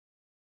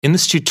In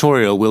this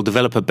tutorial, we'll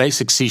develop a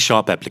basic C#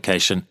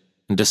 application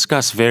and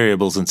discuss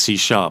variables in C#.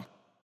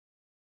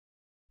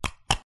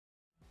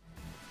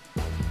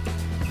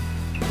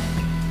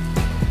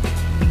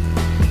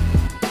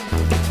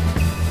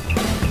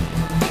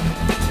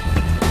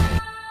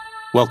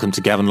 Welcome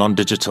to Gavin Lon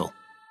Digital.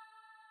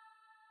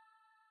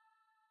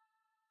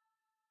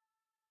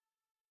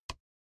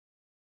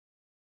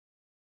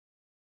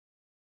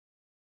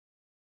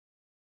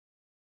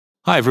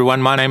 Hi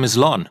everyone, my name is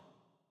Lon.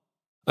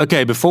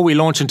 Okay, before we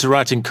launch into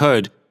writing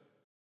code,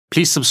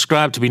 please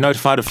subscribe to be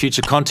notified of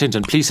future content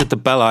and please hit the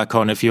bell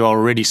icon if you are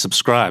already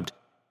subscribed.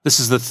 This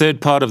is the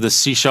third part of the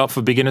C#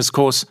 for Beginners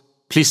course.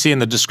 Please see in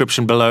the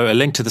description below a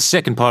link to the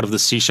second part of the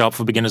C#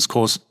 for Beginners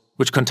course,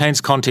 which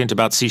contains content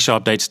about C#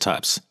 data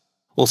types.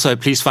 Also,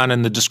 please find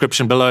in the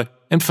description below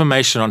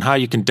information on how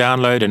you can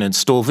download and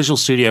install Visual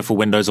Studio for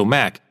Windows or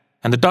Mac,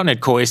 and the .NET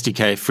Core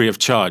SDK free of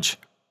charge.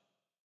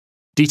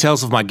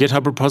 Details of my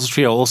GitHub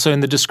repository are also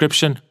in the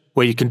description,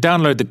 where you can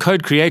download the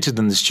code created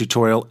in this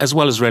tutorial as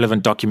well as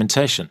relevant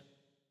documentation.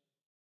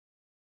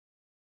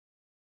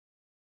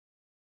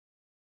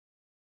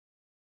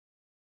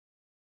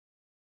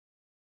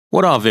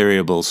 What are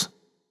variables?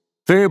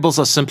 Variables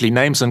are simply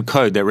names in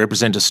code that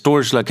represent a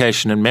storage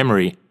location in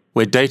memory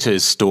where data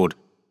is stored.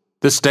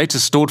 This data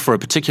stored for a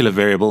particular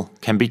variable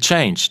can be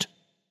changed.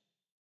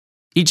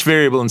 Each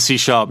variable in C#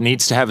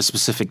 needs to have a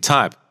specific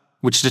type,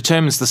 which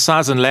determines the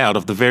size and layout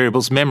of the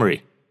variable's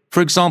memory.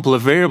 For example, a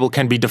variable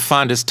can be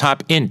defined as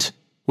type int,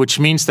 which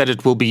means that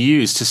it will be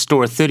used to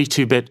store a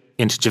 32-bit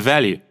integer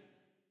value.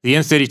 The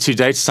int32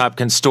 data type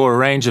can store a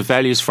range of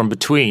values from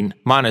between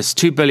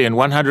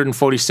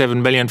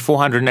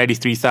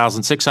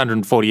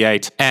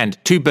 -2,147,483,648 and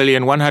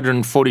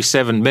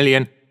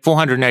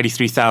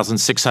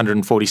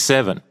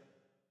 2,147,483,647.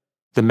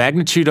 The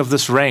magnitude of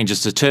this range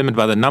is determined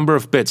by the number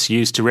of bits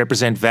used to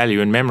represent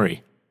value in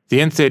memory. The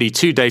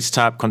int32 data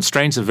type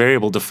constrains a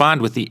variable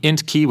defined with the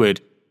int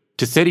keyword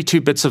to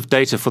 32 bits of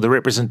data for the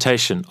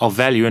representation of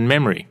value in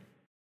memory.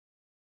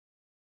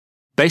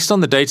 Based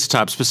on the data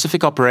type,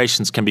 specific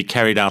operations can be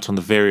carried out on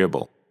the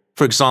variable.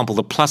 For example,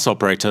 the plus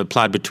operator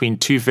applied between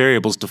two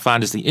variables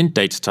defined as the int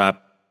data type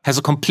has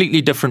a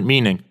completely different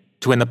meaning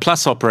to when the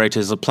plus operator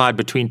is applied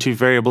between two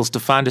variables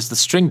defined as the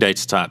string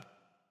data type.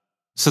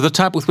 So the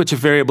type with which a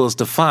variable is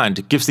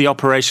defined gives the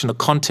operation a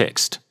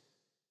context.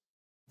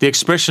 The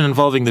expression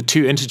involving the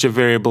two integer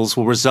variables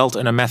will result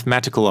in a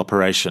mathematical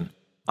operation,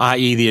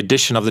 i.e. the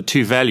addition of the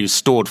two values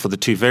stored for the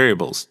two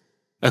variables.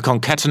 A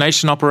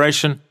concatenation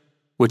operation,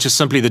 which is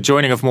simply the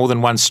joining of more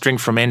than one string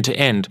from end to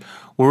end,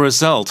 will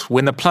result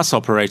when the plus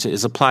operator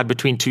is applied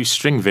between two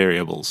string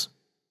variables.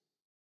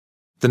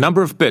 The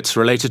number of bits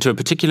related to a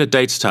particular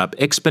data type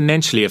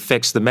exponentially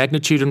affects the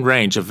magnitude and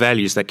range of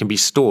values that can be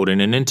stored in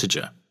an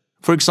integer.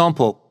 For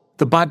example,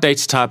 the byte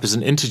data type is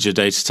an integer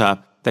data type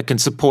that can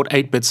support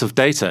 8 bits of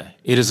data.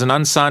 It is an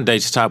unsigned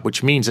data type,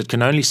 which means it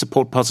can only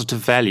support positive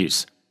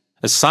values.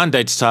 A signed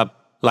data type,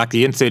 like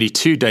the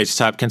int32 data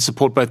type, can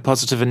support both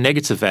positive and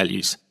negative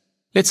values.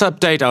 Let's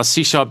update our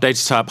C#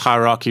 data type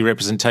hierarchy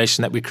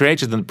representation that we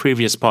created in the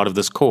previous part of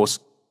this course,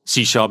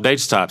 C#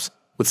 data types,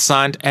 with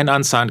signed and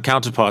unsigned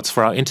counterparts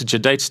for our integer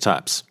data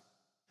types.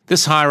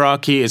 This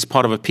hierarchy is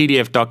part of a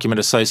PDF document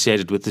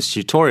associated with this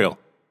tutorial.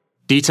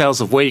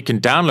 Details of where you can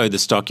download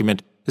this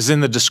document is in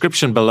the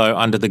description below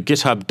under the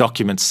GitHub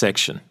Documents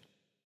section.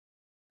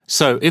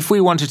 So, if we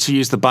wanted to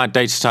use the byte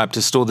data type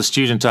to store the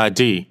student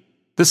ID,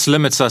 this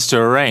limits us to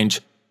a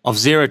range of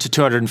 0 to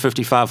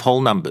 255 whole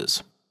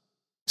numbers.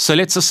 So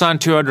let's assign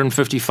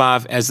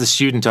 255 as the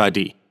student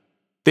ID.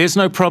 There's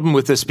no problem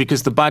with this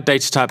because the byte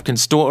data type can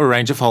store a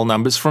range of whole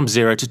numbers from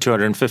 0 to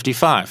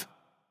 255.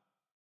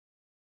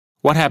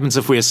 What happens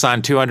if we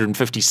assign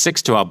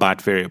 256 to our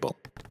byte variable?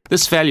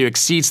 This value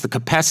exceeds the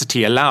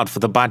capacity allowed for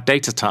the byte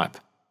data type.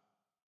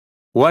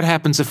 What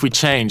happens if we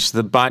change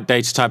the byte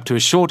data type to a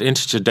short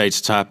integer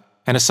data type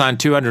and assign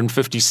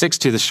 256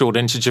 to the short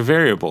integer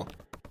variable?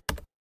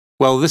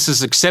 Well, this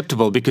is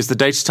acceptable because the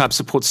data type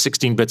supports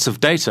 16 bits of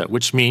data,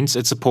 which means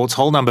it supports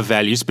whole number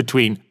values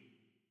between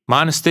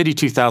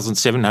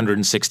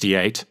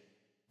 -32,768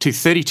 to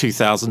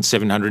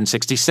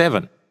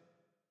 32,767.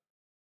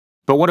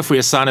 But what if we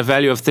assign a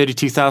value of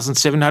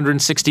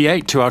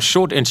 32,768 to our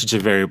short integer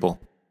variable?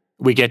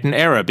 We get an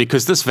error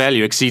because this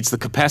value exceeds the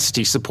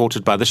capacity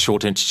supported by the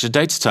short integer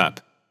data type.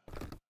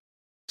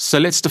 So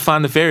let's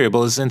define the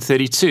variable as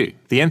int32.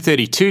 The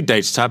int32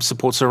 data type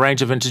supports a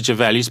range of integer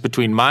values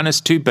between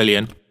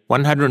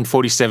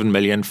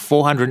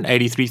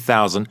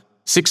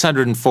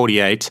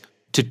 -2,147,483,648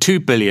 to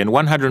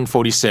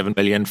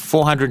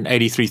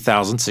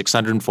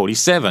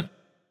 2,147,483,647.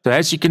 So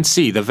as you can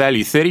see, the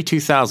value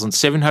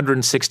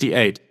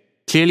 32,768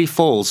 clearly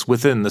falls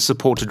within the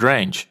supported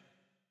range.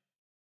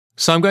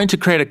 So I'm going to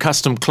create a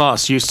custom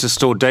class used to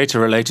store data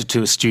related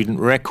to a student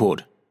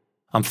record.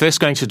 I'm first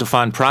going to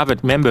define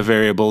private member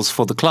variables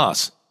for the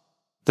class.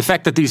 The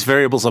fact that these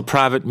variables are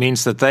private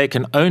means that they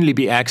can only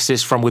be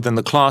accessed from within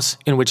the class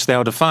in which they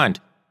are defined.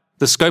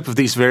 The scope of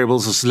these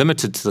variables is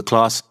limited to the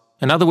class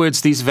In other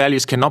words, these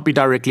values cannot be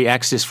directly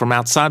accessed from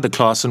outside the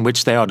class in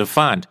which they are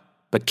defined,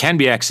 but can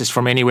be accessed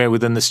from anywhere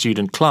within the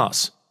student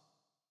class.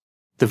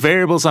 The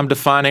variables I'm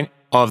defining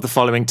are of the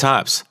following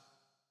types.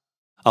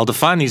 I'll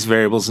define these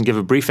variables and give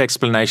a brief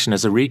explanation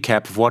as a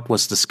recap of what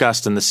was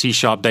discussed in the C#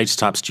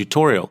 datatypes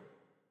tutorial.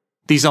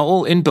 These are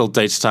all inbuilt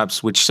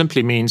datatypes, which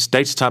simply means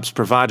datatypes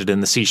provided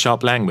in the C#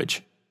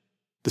 language.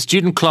 The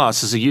student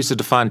class is a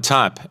user-defined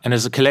type and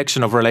is a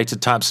collection of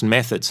related types and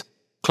methods.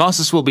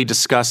 Classes will be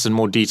discussed in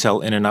more detail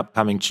in an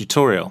upcoming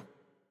tutorial.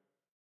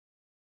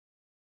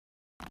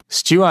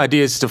 StuID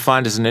is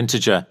defined as an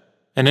integer.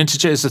 An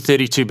integer is a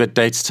 32-bit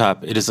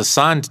datatype. It is a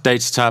signed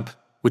datatype,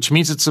 which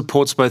means it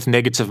supports both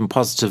negative and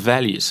positive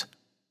values.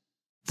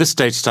 This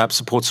datatype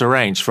supports a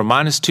range from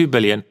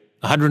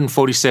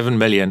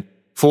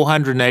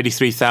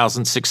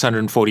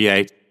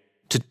 -2,147,483,648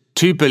 to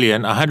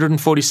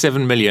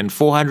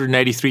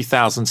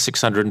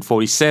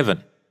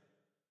 2,147,483,647.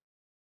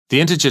 The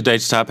integer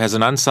datatype has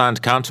an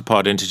unsigned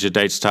counterpart integer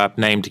datatype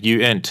named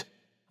uint.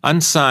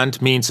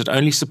 Unsigned means it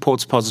only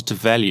supports positive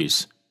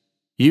values.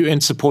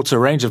 uint supports a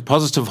range of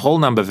positive whole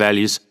number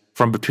values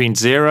from between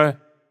 0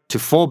 to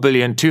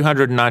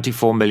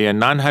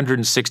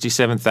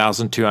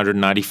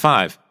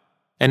 4,294,967,295.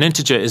 An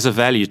integer is a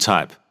value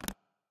type.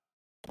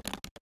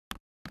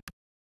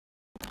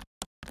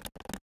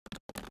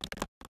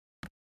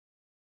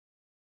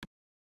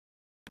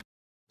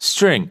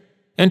 String.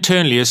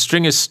 Internally, a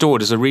string is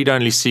stored as a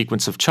read-only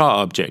sequence of char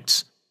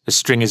objects. A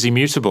string is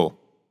immutable.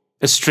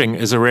 A string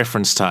is a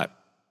reference type.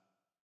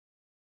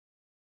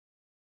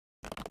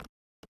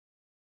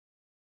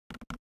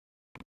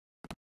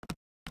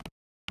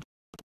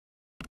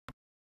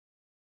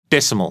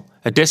 Decimal.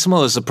 A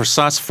decimal is a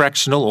precise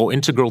fractional or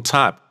integral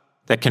type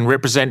that can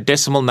represent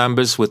decimal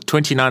numbers with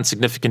 29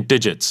 significant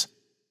digits.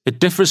 It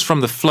differs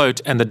from the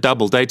float and the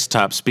double data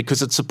types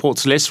because it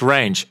supports less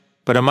range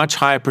but a much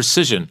higher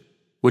precision,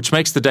 which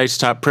makes the data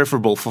type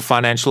preferable for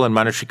financial and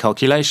monetary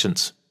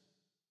calculations.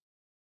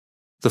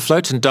 The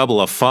float and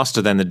double are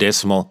faster than the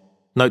decimal.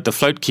 Note the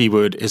float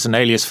keyword is an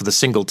alias for the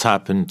single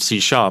type in C#.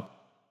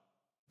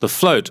 The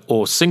float,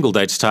 or single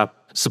data type,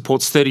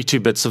 supports 32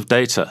 bits of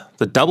data.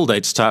 The double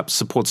data type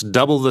supports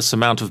double this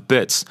amount of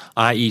bits,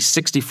 i.e.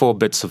 64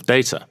 bits of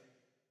data.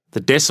 The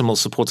decimal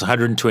supports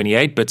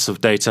 128 bits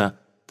of data.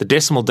 The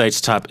decimal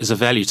data type is a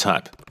value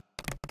type.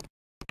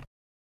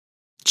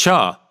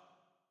 Char.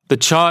 The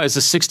char is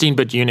a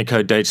 16-bit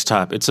Unicode data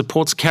type. It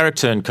supports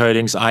character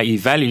encodings, i.e.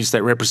 values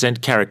that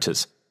represent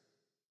characters.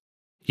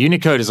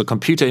 Unicode is a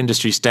computer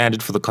industry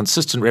standard for the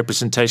consistent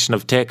representation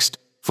of text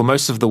for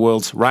most of the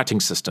world's writing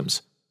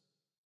systems.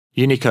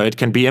 Unicode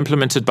can be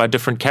implemented by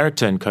different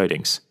character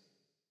encodings.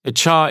 A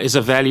char is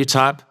a value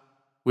type.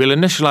 We'll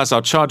initialize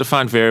our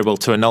char-defined variable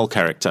to a null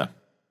character.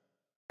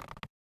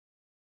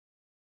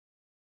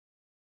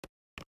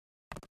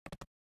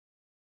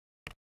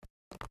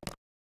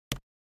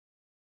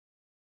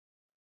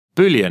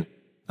 Boolean.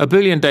 A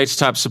Boolean data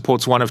type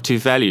supports one of two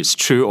values,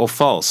 true or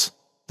false.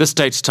 This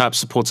data type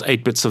supports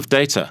 8 bits of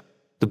data.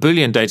 The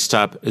Boolean data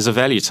type is a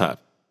value type.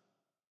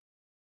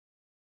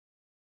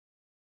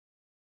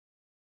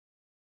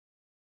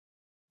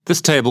 This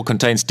table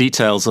contains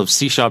details of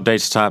C#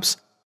 data types.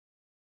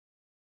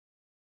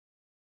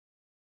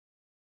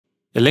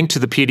 A link to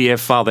the PDF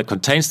file that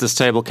contains this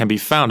table can be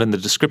found in the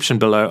description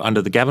below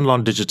under the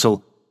Gavin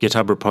Digital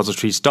GitHub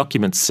repositories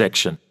documents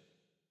section.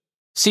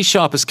 C#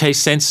 is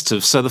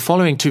case-sensitive, so the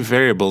following two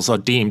variables are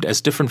deemed as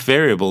different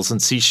variables in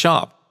C#.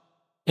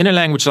 In a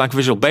language like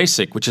Visual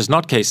Basic, which is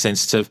not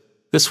case-sensitive,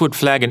 this would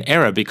flag an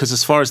error because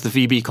as far as the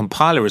VB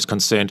compiler is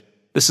concerned,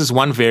 this is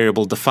one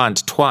variable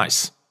defined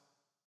twice.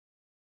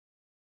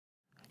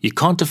 You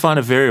can't define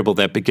a variable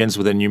that begins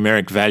with a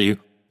numeric value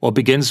or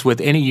begins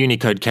with any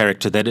Unicode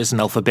character that isn't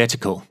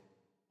alphabetical.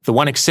 The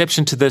one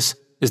exception to this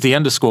is the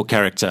underscore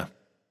character.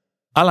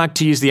 I like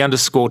to use the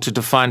underscore to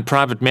define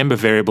private member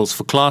variables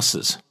for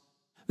classes.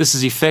 This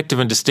is effective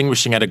in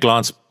distinguishing at a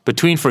glance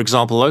between, for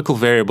example, local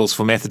variables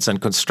for methods and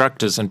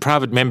constructors and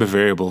private member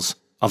variables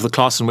of the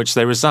class in which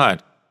they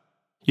reside.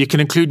 You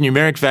can include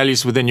numeric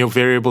values within your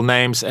variable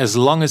names as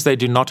long as they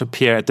do not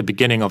appear at the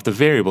beginning of the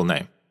variable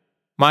name.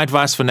 My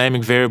advice for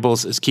naming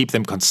variables is keep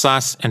them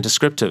concise and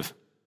descriptive.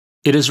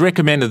 It is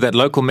recommended that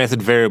local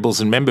method variables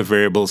and member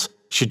variables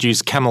should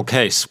use camel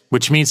case,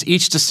 which means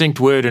each distinct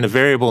word in a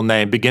variable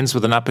name begins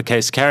with an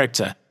uppercase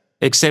character,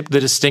 except the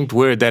distinct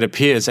word that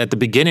appears at the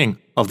beginning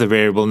of the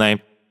variable name,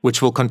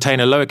 which will contain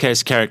a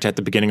lowercase character at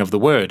the beginning of the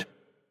word.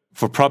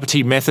 For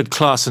property, method,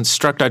 class, and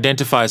struct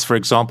identifiers, for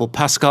example,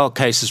 Pascal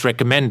case is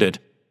recommended.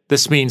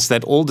 This means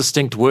that all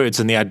distinct words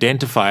in the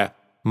identifier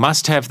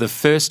must have the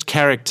first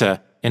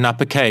character in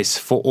uppercase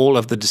for all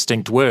of the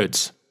distinct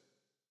words.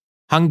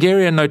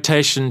 Hungarian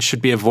notation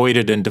should be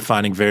avoided in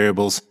defining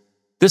variables.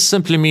 This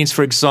simply means,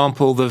 for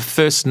example, the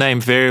first name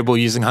variable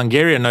using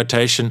Hungarian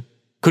notation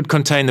could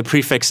contain the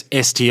prefix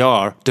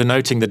str,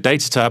 denoting the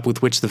data type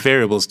with which the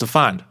variable is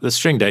defined, the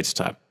string data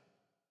type.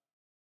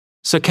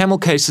 So camel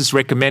case is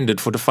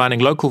recommended for defining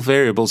local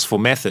variables for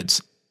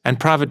methods and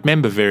private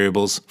member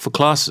variables for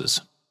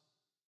classes.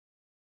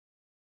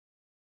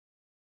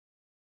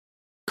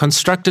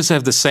 Constructors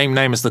have the same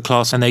name as the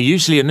class, and they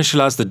usually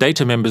initialize the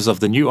data members of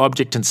the new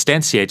object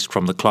instantiated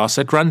from the class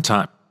at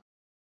runtime.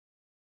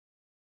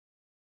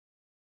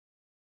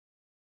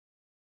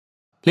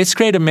 Let's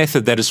create a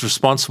method that is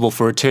responsible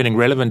for returning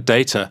relevant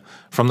data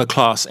from the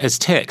class as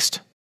text.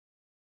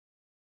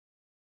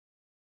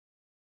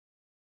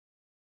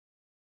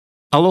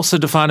 I'll also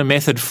define a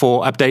method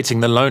for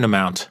updating the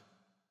loanAmount.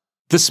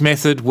 This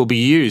method will be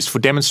used for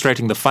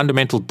demonstrating the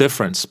fundamental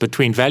difference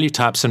between value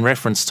types and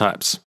reference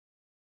types.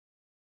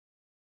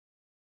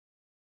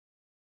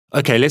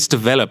 Okay, let's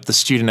develop the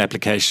student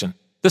application.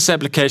 This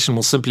application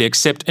will simply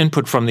accept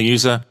input from the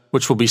user,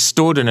 which will be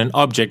stored in an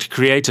object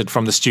created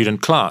from the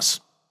student class.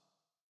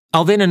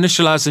 I'll then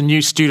initialize a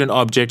new student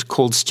object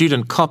called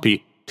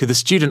student_copy to the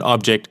student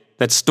object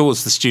that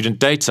stores the student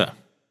data.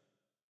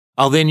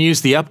 I'll then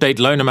use the update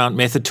loanAmount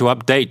method to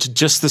update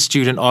just the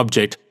student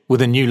object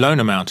with a new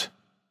loanAmount.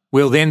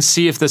 We'll then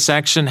see if this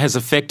action has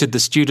affected the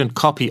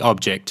student_copy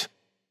object.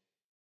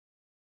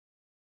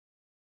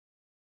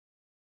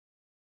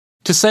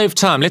 To save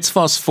time, let's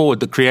fast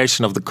forward the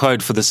creation of the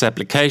code for this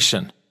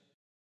application.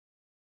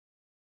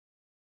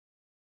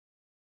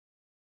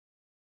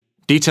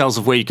 Details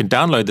of where you can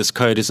download this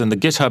code is in the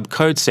GitHub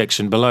code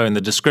section below in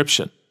the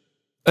description.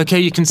 Okay,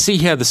 you can see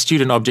here the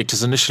student object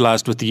is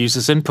initialized with the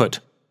user's input,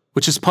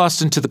 which is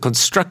passed into the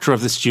constructor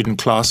of the student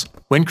class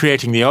when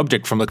creating the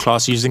object from the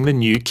class using the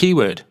new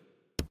keyword.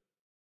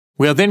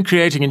 We are then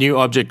creating a new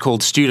object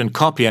called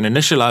student_copy and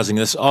initializing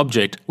this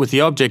object with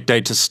the object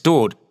data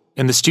stored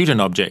in the student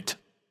object.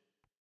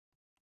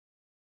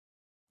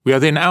 We are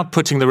then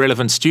outputting the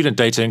relevant student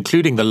data,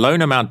 including the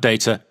loanAmount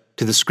data,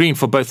 to the screen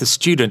for both the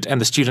student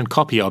and the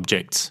student_copy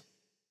objects.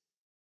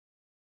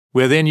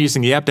 We are then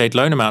using the update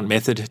loanAmount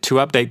method to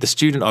update the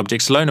student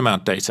object's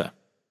loanAmount data.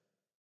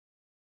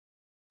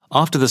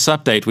 After this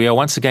update, we are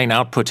once again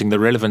outputting the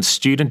relevant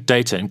student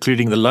data,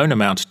 including the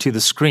loanAmount, to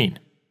the screen.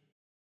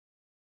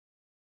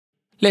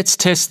 Let's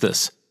test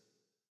this.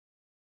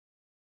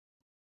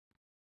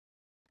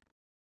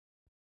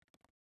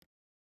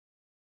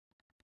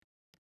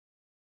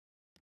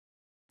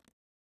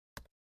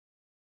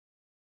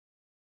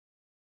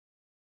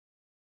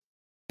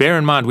 Bear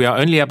in mind, we are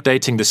only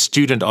updating the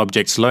student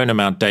object's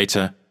loanAmount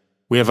data.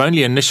 We have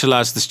only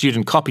initialized the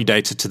student_copy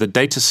data to the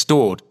data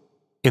stored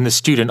in the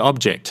student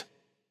object.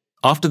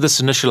 After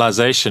this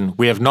initialization,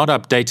 we have not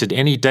updated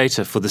any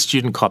data for the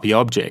student_copy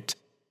object.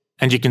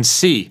 And you can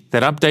see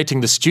that updating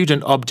the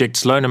student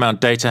object's loanAmount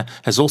data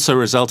has also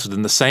resulted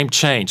in the same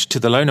change to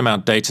the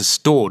loanAmount data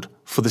stored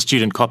for the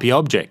student_copy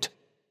object.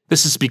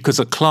 This is because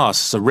a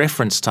class is a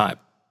reference type.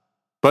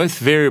 Both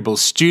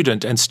variables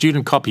student and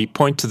student_copy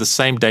point to the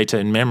same data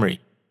in memory.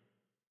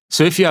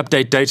 So if you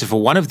update data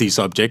for one of these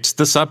objects,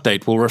 this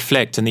update will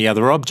reflect in the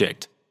other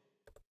object.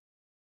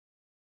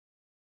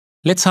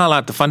 Let's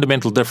highlight the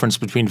fundamental difference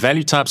between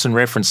value types and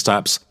reference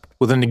types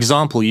with an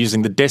example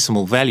using the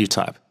decimal value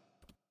type.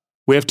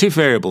 We have two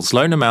variables,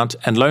 loanAmount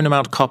and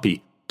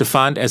loanAmount_copy,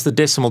 defined as the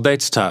decimal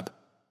data type,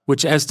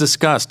 which as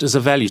discussed is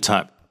a value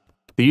type.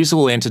 The user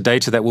will enter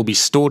data that will be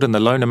stored in the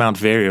loanAmount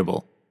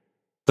variable.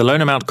 The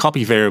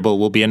loanAmount_copy variable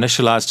will be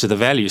initialized to the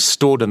values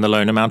stored in the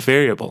loanAmount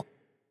variable.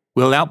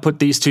 We'll output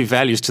these two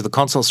values to the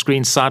console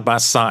screen side by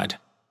side.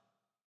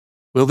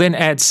 We'll then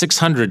add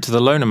 600 to the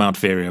loanAmount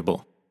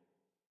variable.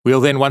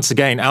 We'll then once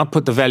again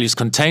output the values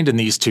contained in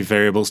these two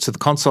variables to the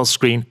console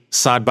screen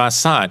side by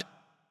side.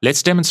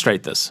 Let's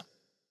demonstrate this.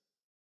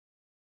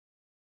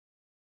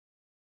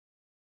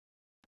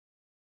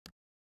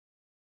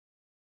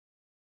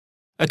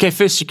 Okay,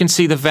 first you can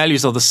see the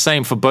values are the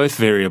same for both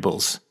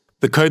variables.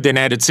 The code then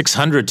added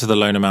 600 to the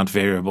loanAmount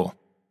variable.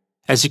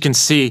 As you can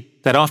see,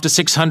 that after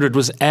 600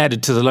 was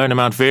added to the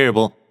loanAmount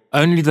variable,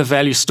 only the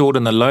value stored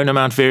in the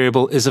loanAmount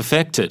variable is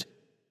affected.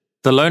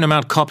 The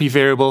loanAmount_copy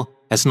variable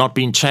has not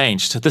been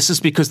changed. This is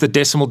because the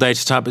decimal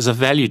data type is a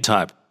value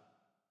type.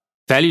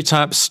 Value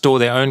types store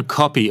their own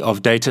copy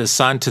of data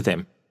assigned to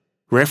them.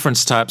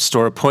 Reference types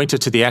store a pointer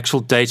to the actual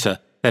data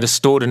that is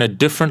stored in a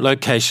different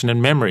location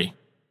in memory.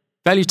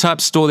 Value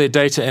types store their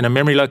data in a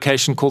memory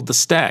location called the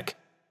stack.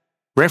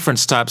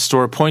 Reference types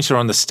store a pointer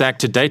on the stack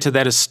to data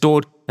that is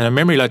stored in a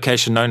memory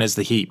location known as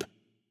the heap.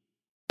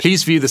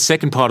 Please view the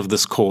second part of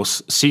this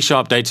course, C#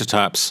 Data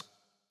Types,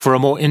 for a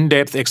more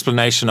in-depth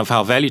explanation of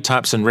how value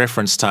types and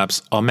reference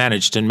types are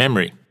managed in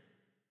memory.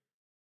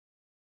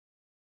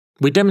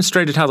 We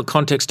demonstrated how the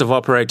context of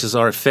operators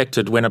are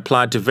affected when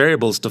applied to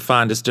variables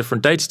defined as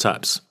different data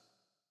types.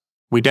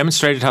 We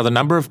demonstrated how the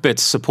number of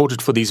bits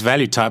supported for these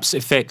value types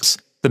affects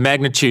the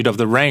magnitude of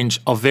the range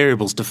of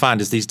variables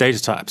defined as these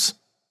data types.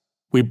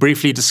 We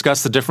briefly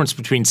discussed the difference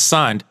between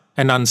signed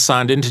and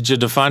unsigned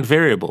integer-defined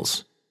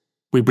variables.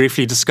 We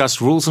briefly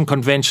discussed rules and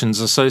conventions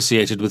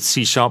associated with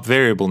C#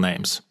 variable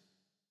names.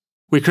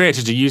 We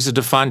created a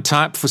user-defined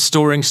type for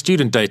storing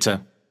student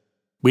data.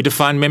 We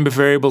defined member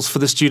variables for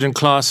the student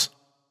class,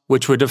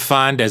 which were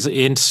defined as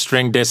int,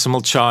 string,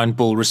 decimal, char, and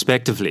bool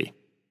respectively.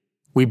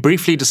 We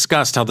briefly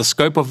discussed how the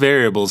scope of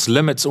variables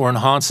limits or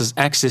enhances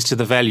access to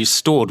the values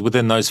stored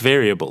within those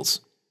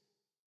variables.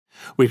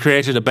 We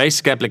created a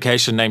basic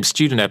application named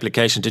Student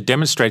Application to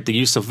demonstrate the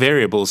use of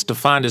variables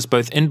defined as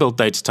both inbuilt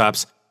data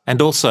types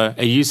and also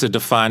a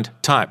user-defined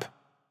type.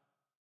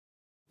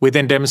 We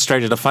then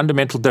demonstrated a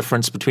fundamental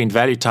difference between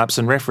value types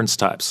and reference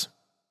types.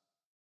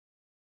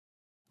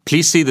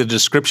 Please see the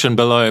description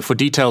below for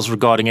details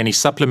regarding any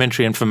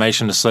supplementary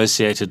information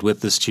associated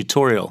with this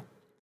tutorial.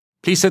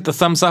 Please hit the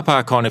thumbs up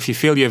icon if you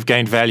feel you have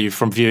gained value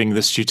from viewing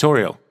this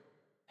tutorial.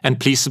 And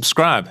please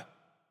subscribe.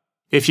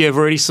 If you have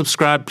already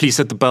subscribed, please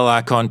hit the bell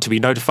icon to be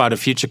notified of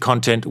future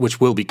content which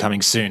will be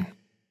coming soon.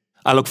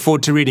 I look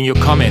forward to reading your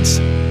comments.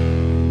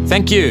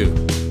 Thank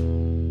you.